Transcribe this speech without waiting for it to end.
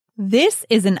This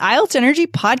is an IELTS Energy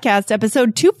Podcast,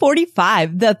 episode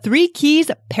 245, the 3 Keys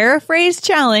Paraphrase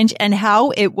Challenge and how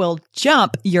it will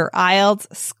jump your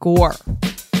IELTS score.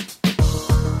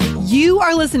 You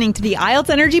are listening to the IELTS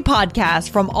Energy Podcast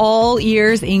from All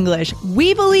Ears English.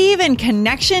 We believe in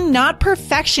connection, not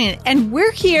perfection, and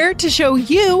we're here to show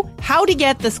you how to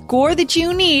get the score that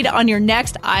you need on your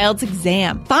next IELTS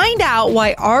exam. Find out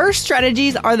why our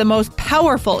strategies are the most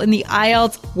powerful in the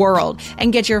IELTS world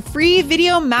and get your free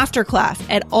video masterclass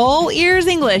at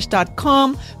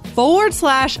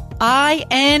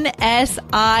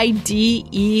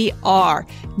allearsenglish.com/INSIDER.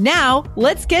 Now,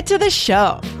 let's get to the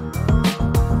show.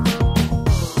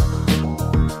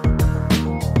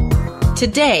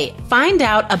 Today, find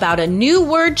out about a new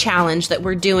word challenge that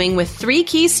we're doing with 3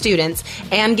 Key students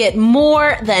and get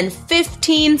more than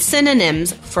 15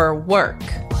 synonyms for work.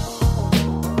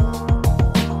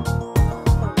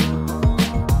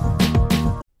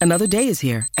 Another day is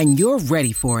here, and you're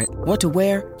ready for it. What to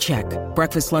wear? Check.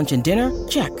 Breakfast, lunch, and dinner?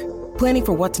 Check. Planning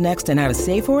for what's next and how to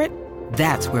save for it?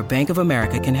 That's where Bank of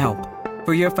America can help.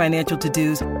 For your financial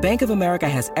to-dos, Bank of America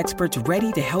has experts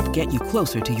ready to help get you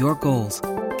closer to your goals.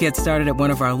 Get started at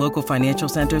one of our local financial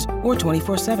centers or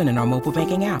 24/7 in our mobile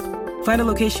banking app. Find a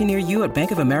location near you at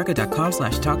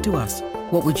bankofamerica.com/talktous.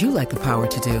 What would you like the power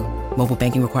to do? Mobile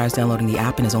banking requires downloading the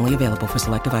app and is only available for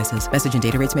select devices. Message and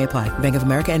data rates may apply. Bank of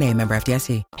America N.A., member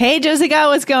FDIC. Hey, Jessica,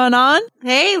 what's going on?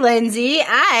 Hey, Lindsay.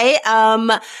 I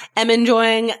am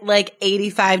enjoying like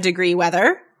 85-degree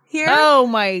weather here. Oh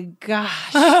my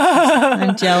gosh.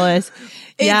 I'm jealous.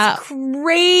 It's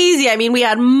crazy. I mean, we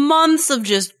had months of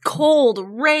just cold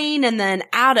rain, and then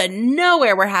out of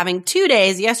nowhere, we're having 2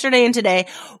 days, yesterday and today,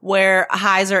 where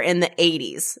highs are in the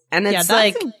 80s. And it's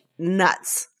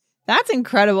nuts. That's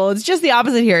incredible. It's just the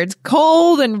opposite here. It's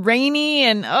cold and rainy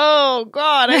and oh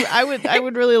God, I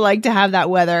would really like to have that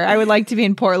weather. I would like to be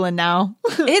in Portland now.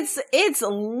 It's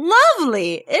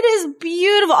lovely. It is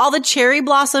beautiful. All the cherry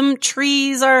blossom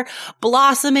trees are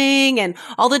blossoming and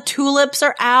all the tulips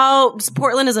are out.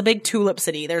 Portland is a big tulip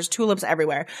city. There's tulips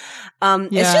everywhere.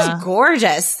 It's just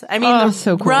gorgeous. I mean,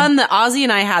 so cool. Run that Ozzy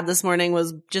and I had this morning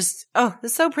was just,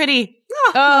 it's so pretty.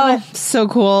 Oh, so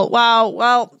cool. Wow.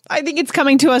 Well, I think it's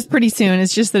coming to us pretty soon.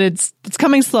 It's just that it's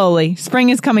coming slowly. Spring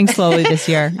is coming slowly this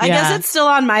year. I guess it's still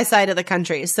on my side of the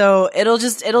country. So it'll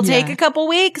take a couple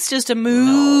weeks just to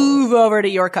move over to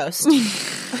your coast.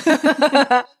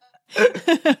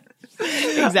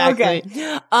 Exactly.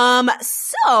 Okay.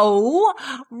 So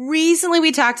recently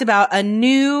we talked about a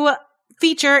new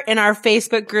feature in our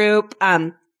Facebook group.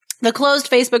 The closed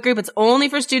Facebook group. It's only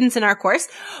for students in our course,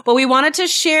 but we wanted to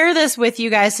share this with you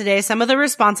guys today, some of the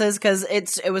responses, because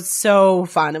it was so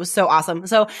fun. It was so awesome.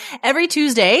 So every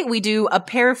Tuesday we do a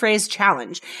paraphrase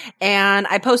challenge, and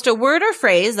I post a word or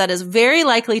phrase that is very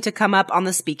likely to come up on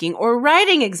the speaking or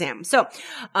writing exam. So,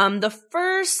 the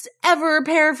first ever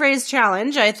paraphrase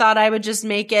challenge, I thought I would just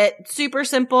make it super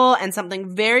simple and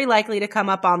something very likely to come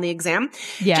up on the exam.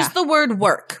 Yeah. Just the word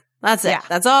work. That's it. Yeah.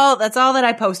 That's all that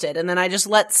I posted. And then I just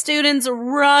let students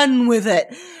run with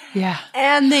it. Yeah.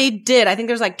 And they did. I think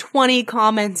there's like 20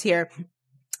 comments here.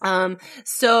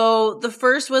 So the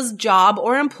first was job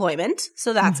or employment.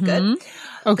 So that's good.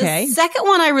 Okay. The second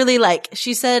one I really like.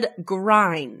 She said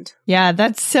grind. Yeah,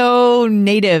 that's so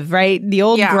native, right? The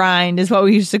old grind is what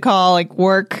we used to call like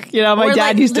work. You know, my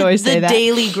dad used to always say that. The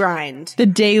daily grind. The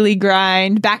daily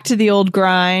grind. Back to the old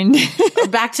grind.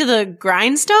 Back to the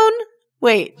grindstone?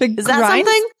 Wait, is that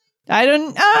something? I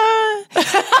don't,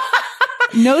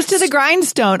 nose to the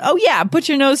grindstone. Oh yeah, put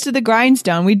your nose to the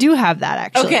grindstone. We do have that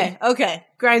actually. Okay.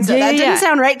 Grindstone. That didn't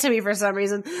sound right to me for some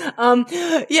reason. So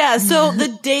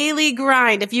the daily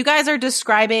grind. If you guys are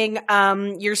describing,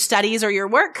 your studies or your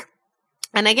work,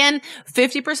 and again,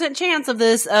 50% chance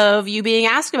of you being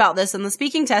asked about this in the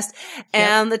speaking test.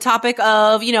 And the topic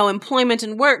of, employment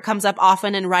and work comes up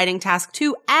often in writing task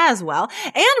 2 as well.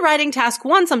 And writing task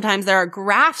 1, sometimes there are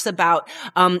graphs about,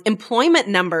 employment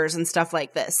numbers and stuff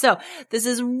like this. So this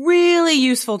is really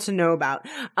useful to know about.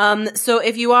 So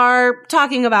if you are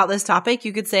talking about this topic,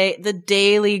 you could say the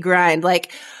daily grind,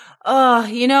 like,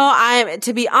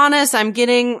 to be honest, I'm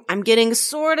getting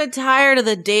sort of tired of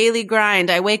the daily grind.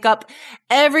 I wake up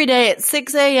every day at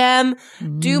 6 a.m.,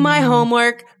 do my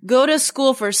homework, go to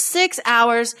school for 6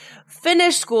 hours,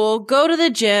 finish school, go to the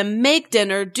gym, make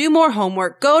dinner, do more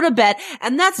homework, go to bed.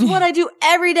 And that's what I do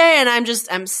every day. And I'm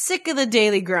sick of the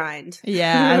daily grind.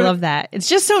 Yeah, I love that. It's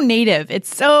just so native.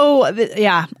 It's so,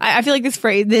 I feel like this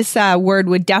word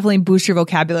would definitely boost your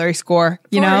vocabulary score,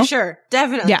 you know? For sure.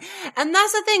 Definitely. Yeah. And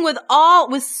that's the thing with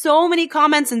so many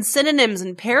comments and synonyms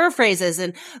and paraphrases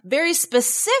and very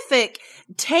specific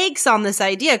takes on this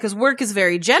idea, because work is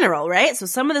very general, right? So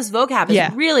some of this vocab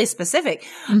is really specific.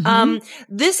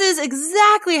 This is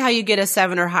exactly how you get a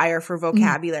 7 or higher for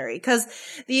vocabulary, because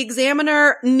the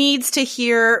examiner needs to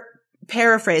hear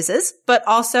paraphrases, but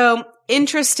also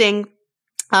interesting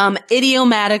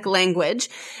idiomatic language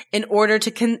in order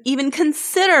to even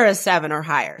consider a 7 or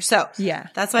higher. So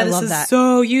that's why this is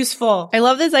so useful. I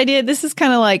love this idea. This is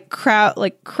kind of like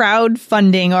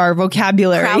crowdfunding our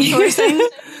vocabulary. Crowdsourcing?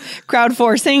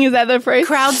 Crowdforcing, is that the phrase?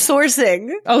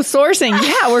 Crowdsourcing. Oh, sourcing.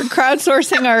 Yeah, we're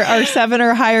crowdsourcing our 7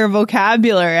 or higher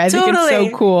vocabulary. I think it's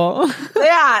so cool.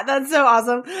 Yeah, that's so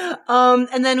awesome.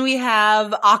 And then we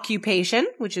have occupation,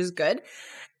 which is good.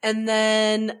 And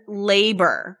then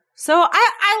labor. So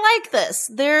I like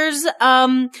this.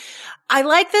 I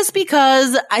like this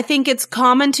because I think it's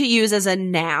common to use as a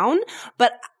noun,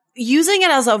 but using it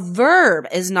as a verb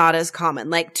is not as common.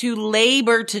 Like to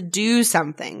labor to do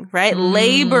something, right?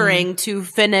 Laboring to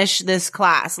finish this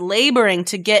class, laboring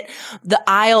to get the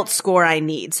IELTS score I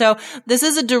need. So this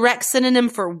is a direct synonym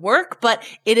for work, but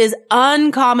it is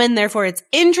uncommon. Therefore it's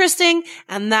interesting.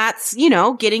 And that's,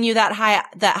 getting you that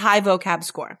high vocab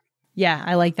score. Yeah,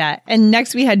 I like that. And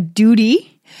next we had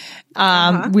duty.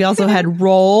 We also had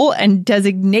role and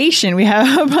designation. We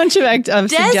have a bunch of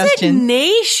suggestions.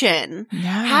 Designation.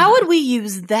 Yeah. How would we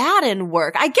use that in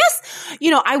work? I guess,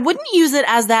 I wouldn't use it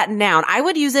as that noun. I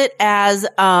would use it as,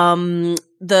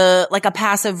 like a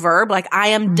passive verb, like I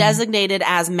am designated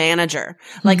as manager,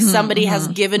 like somebody has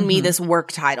given me this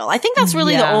work title. I think that's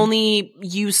really the only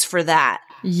use for that.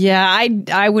 Yeah,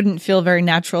 I wouldn't feel very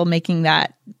natural making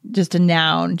that just a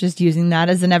noun, just using that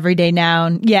as an everyday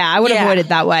noun. Yeah, I would avoid it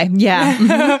that way.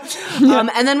 Yeah.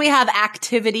 And then we have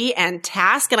activity and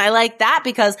task. And I like that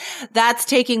because that's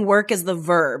taking work as the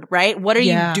verb, right? What are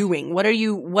you doing? What are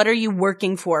you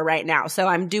working for right now? So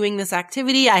I'm doing this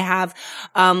activity. I have,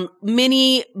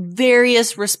 many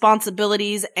various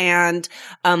responsibilities and,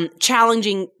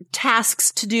 challenging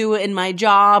tasks to do in my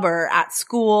job or at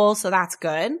school. So that's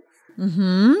good.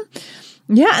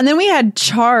 Yeah. And then we had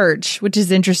charge, which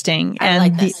is interesting. I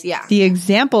like this. Yeah. The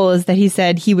example is that he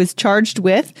said he was charged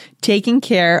with taking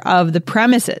care of the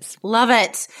premises. Love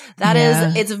it. That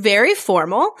is, it's very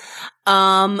formal.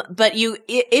 But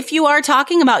if you are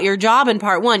talking about your job in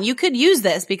part 1, you could use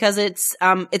this because it's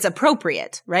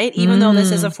appropriate, right? Even though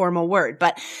this is a formal word,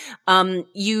 but,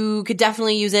 you could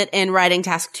definitely use it in writing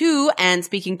task 2 and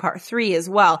speaking part 3 as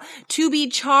well. To be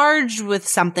charged with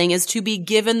something is to be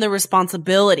given the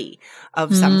responsibility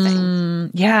of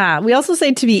something. Yeah. We also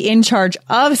say to be in charge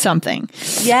of something,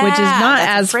 which is not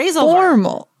as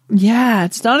formal. Verb. Yeah,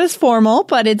 it's not as formal,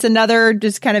 but it's another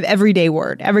just kind of everyday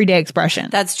word, everyday expression.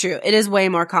 That's true. It is way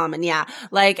more common. Yeah.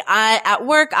 Like at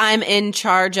work, I'm in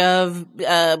charge of,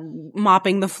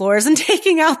 mopping the floors and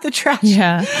taking out the trash.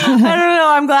 Yeah. I don't know.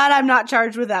 I'm glad I'm not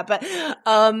charged with that, but,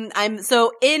 I'm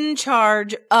so in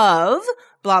charge of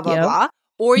blah, blah, blah.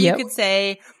 Or you could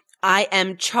say, I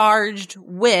am charged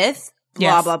with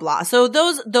blah, blah, blah. So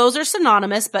those are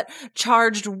synonymous, but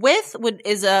charged with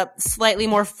is a slightly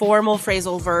more formal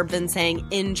phrasal verb than saying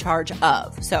in charge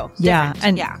of. So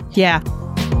different. Yeah.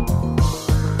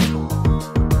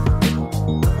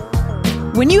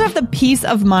 When you have the peace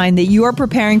of mind that you are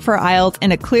preparing for IELTS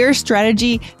in a clear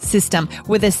strategy system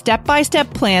with a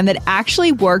step-by-step plan that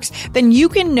actually works, then you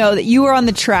can know that you are on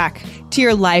the track to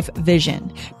your life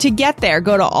vision. To get there,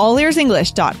 go to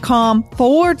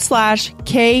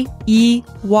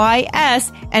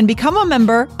allearsenglish.com/KEYS and become a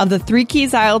member of the 3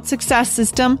 Keys IELTS Success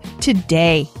System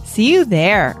today. See you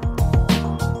there.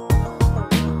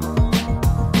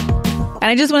 And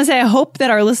I just want to say, I hope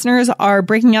that our listeners are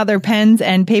breaking out their pens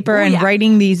and paper and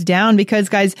writing these down because,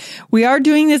 guys, we are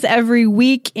doing this every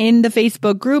week in the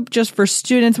Facebook group just for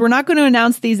students. We're not going to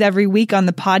announce these every week on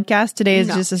the podcast. Today is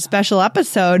just a special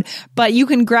episode, but you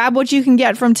can grab what you can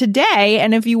get from today.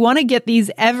 And if you want to get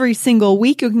these every single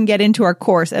week, you can get into our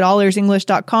course at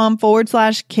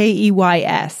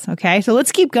allearsenglish.com/KEYS. Okay. So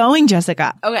let's keep going,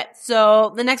 Jessica. Okay.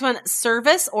 So the next one,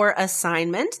 service or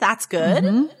assignment. That's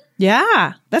good.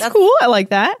 Yeah, that's cool. I like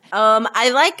that.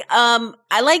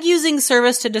 I like using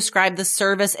service to describe the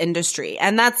service industry.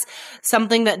 And that's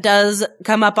something that does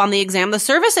come up on the exam. The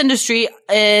service industry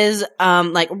is,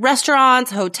 like restaurants,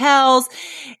 hotels,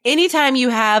 anytime you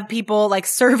have people like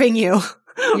serving you.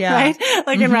 Right?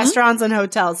 Like in restaurants and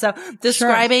hotels. So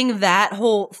describing that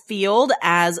whole field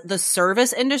as the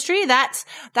service industry, that's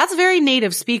very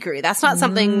native speakery. That's not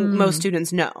something most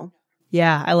students know.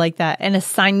 Yeah, I like that. And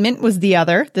assignment was the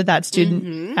other that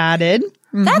student added.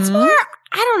 That's more,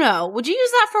 I don't know. Would you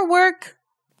use that for work?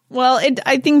 Well,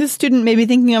 I think the student may be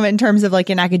thinking of it in terms of like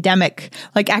an academic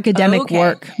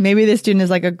work. Maybe the student is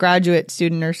like a graduate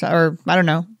student or I don't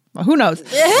know. Who knows? But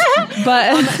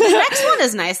the next one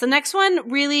is nice. The next one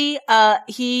really,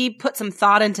 he put some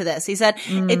thought into this. He said,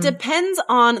 it depends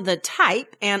on the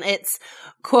type and its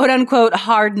quote unquote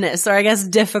hardness, or I guess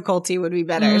difficulty would be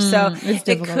better. So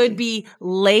it could be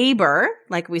labor,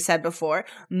 like we said before,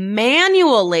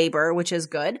 manual labor, which is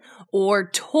good, or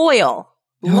toil.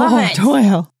 Love it.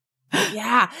 Toil.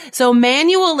 Yeah. So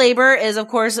manual labor is, of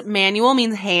course, manual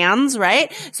means hands,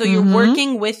 right? So you're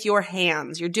working with your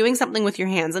hands. You're doing something with your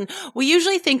hands. And we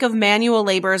usually think of manual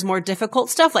labor as more difficult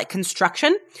stuff like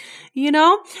construction,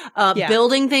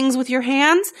 building things with your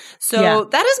hands. So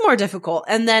that is more difficult.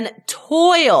 And then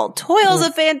toil. Toil is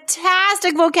a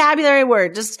fantastic vocabulary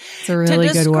word. Just really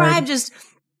to describe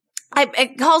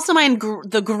it calls to mind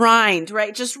the grind,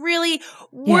 right? Just really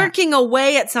working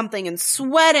away at something and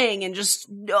sweating and just,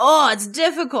 it's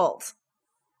difficult.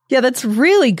 Yeah, that's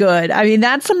really good. I mean,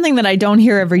 that's something that I don't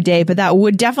hear every day, but that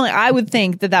would definitely, I would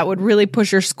think that would really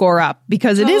push your score up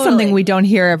because it is something we don't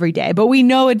hear every day, but we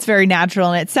know it's very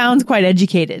natural and it sounds quite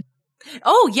educated.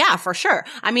 Oh, yeah, for sure.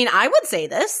 I mean, I would say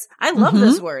this. I love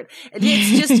this word.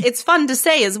 It's just, it's fun to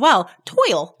say as well.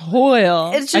 Toil.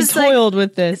 It's just I toiled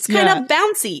with this. It's kind of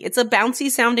bouncy. It's a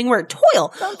bouncy sounding word.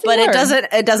 Toil. But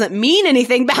it doesn't mean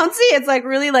anything bouncy. It's like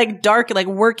really like dark, like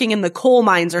working in the coal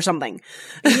mines or something.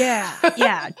 Yeah.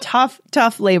 Yeah.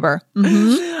 Tough labor.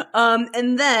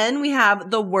 And then we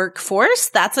have the workforce.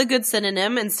 That's a good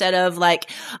synonym instead of like,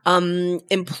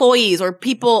 employees or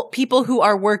people who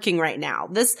are working right now.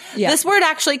 This word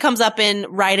actually comes up in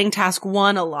writing task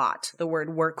 1 a lot, the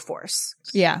word workforce.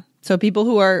 Yeah. So people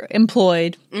who are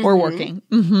employed or working.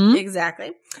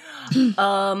 Exactly.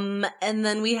 And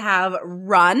then we have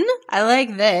run. I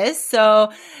like this.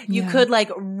 So you could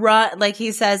like run, like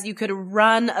he says, you could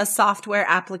run a software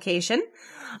application.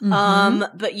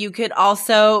 But you could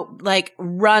also like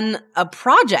run a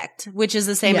project, which is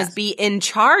the same as be in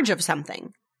charge of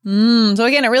something. So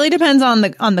again, it really depends on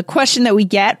the question that we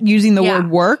get using the word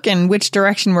work and which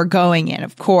direction we're going in,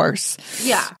 of course.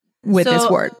 Yeah. With this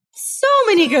word. So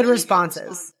many good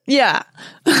responses. Yeah.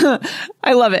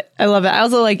 I love it. I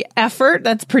also like effort.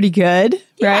 That's pretty good,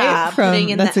 right? Putting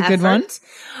in that's a good one.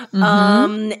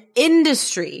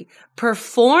 Industry,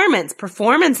 performance.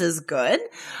 Performance is good.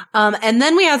 And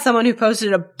then we had someone who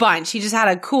posted a bunch. He just had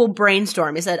a cool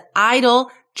brainstorm. He said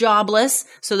idle, jobless.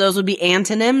 So those would be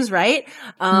antonyms, right?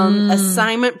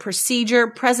 Assignment, procedure,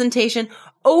 presentation,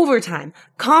 overtime,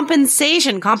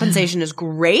 compensation. Compensation is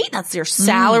great. That's your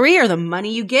salary or the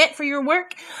money you get for your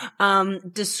work.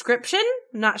 Description.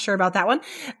 Not sure about that one.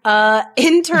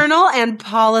 Internal and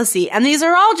policy. And these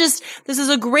are all this is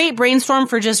a great brainstorm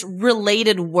for just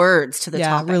related words to the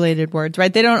topic. Yeah, related words,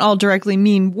 right? They don't all directly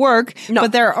mean work,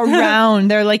 but they're around.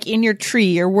 They're like in your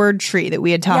tree, your word tree that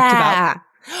we had talked about.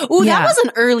 Ooh, that was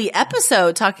an early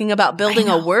episode talking about building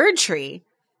a word tree.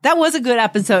 That was a good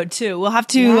episode too. We'll have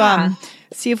to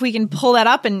see if we can pull that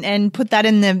up and put that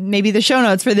in maybe the show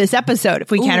notes for this episode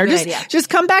if we can. Or just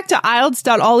come back to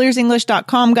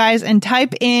IELTS.allearsenglish.com, guys, and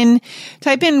type in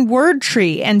word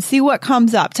tree and see what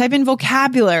comes up. Type in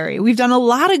vocabulary. We've done a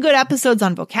lot of good episodes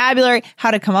on vocabulary,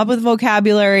 how to come up with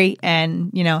vocabulary,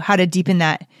 and how to deepen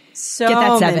that. So get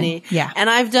that 7. Many. Yeah. And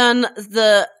I've done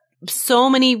so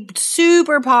many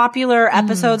super popular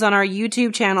episodes on our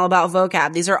YouTube channel about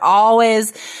vocab. These are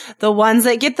always the ones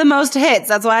that get the most hits.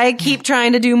 That's why I keep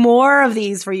trying to do more of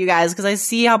these for you guys because I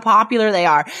see how popular they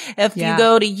are. If you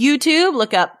go to YouTube,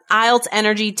 look up IELTS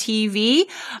Energy TV.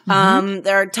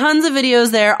 There are tons of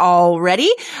videos there already.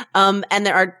 And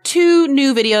there are 2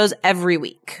 new videos every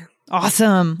week.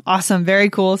 Awesome. Very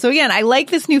cool. So again, I like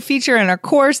this new feature in our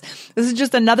course. This is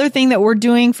just another thing that we're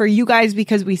doing for you guys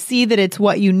because we see that it's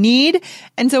what you need.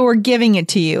 And so we're giving it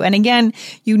to you. And again,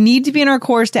 you need to be in our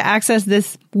course to access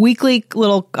this weekly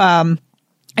little,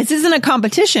 this isn't a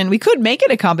competition. We could make it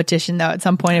a competition though at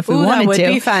some point if we wanted to. That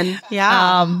would be fun.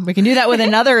 Yeah. We can do that with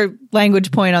another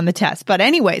language point on the test. But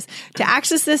anyways, to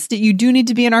access this, you do need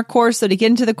to be in our course. So to get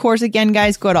into the course again,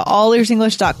 guys, go to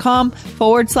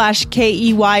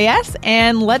allearsenglish.com/KEYS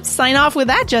and let's sign off with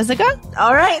that, Jessica.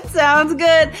 All right. Sounds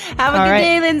good. Have a good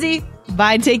day, Lindsay.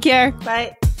 Bye. Take care.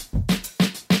 Bye.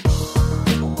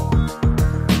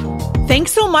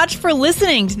 Thanks so much for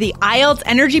listening to the IELTS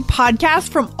Energy Podcast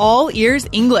from All Ears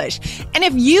English. And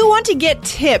if you want to get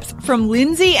tips from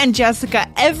Lindsay and Jessica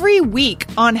every week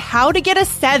on how to get a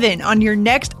 7 on your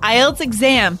next IELTS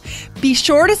exam, be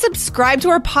sure to subscribe to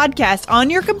our podcast on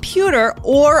your computer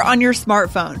or on your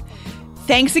smartphone.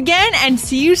 Thanks again and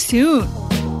see you soon.